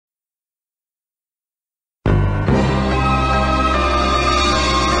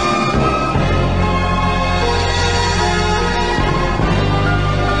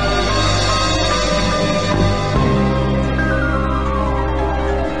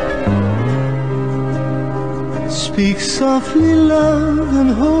Speak softly, love,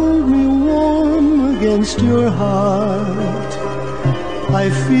 and hold me warm against your heart. I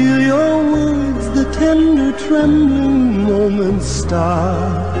feel your words, the tender trembling moments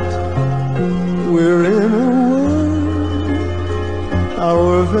start. We're in a world,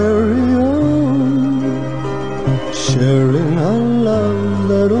 our very own, sharing a love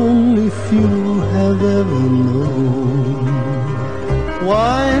that only few have ever known.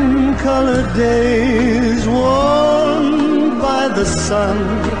 Wine-colored days warmed by the sun,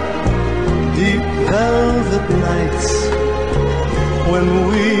 deep velvet nights when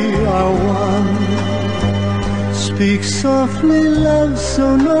we are one. Speak softly, love,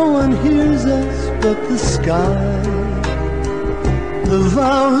 so no one hears us but the sky. The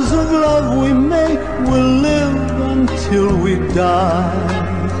vows of love we make will live until we die.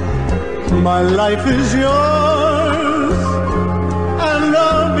 My life is yours, and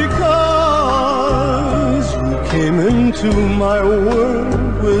all because you came into my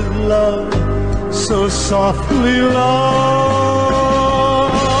world with love, so softly, love.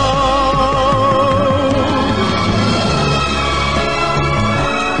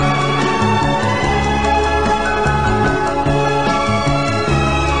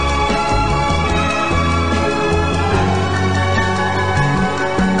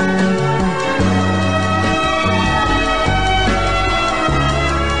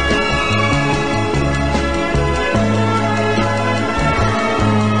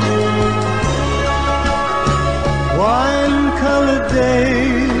 Wine-colored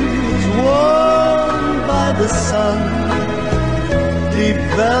days warmed by the sun, deep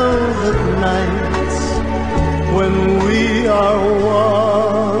velvet nights when we are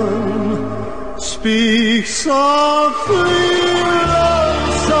one. Speak softly, love,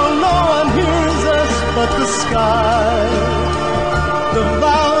 so no one hears us but the sky. The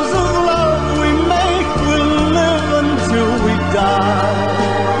vows of love we make will live until we die.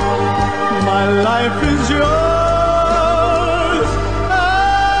 My life is yours,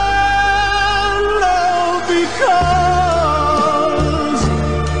 because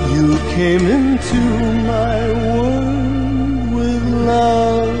you came into my world with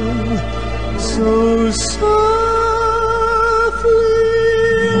love, so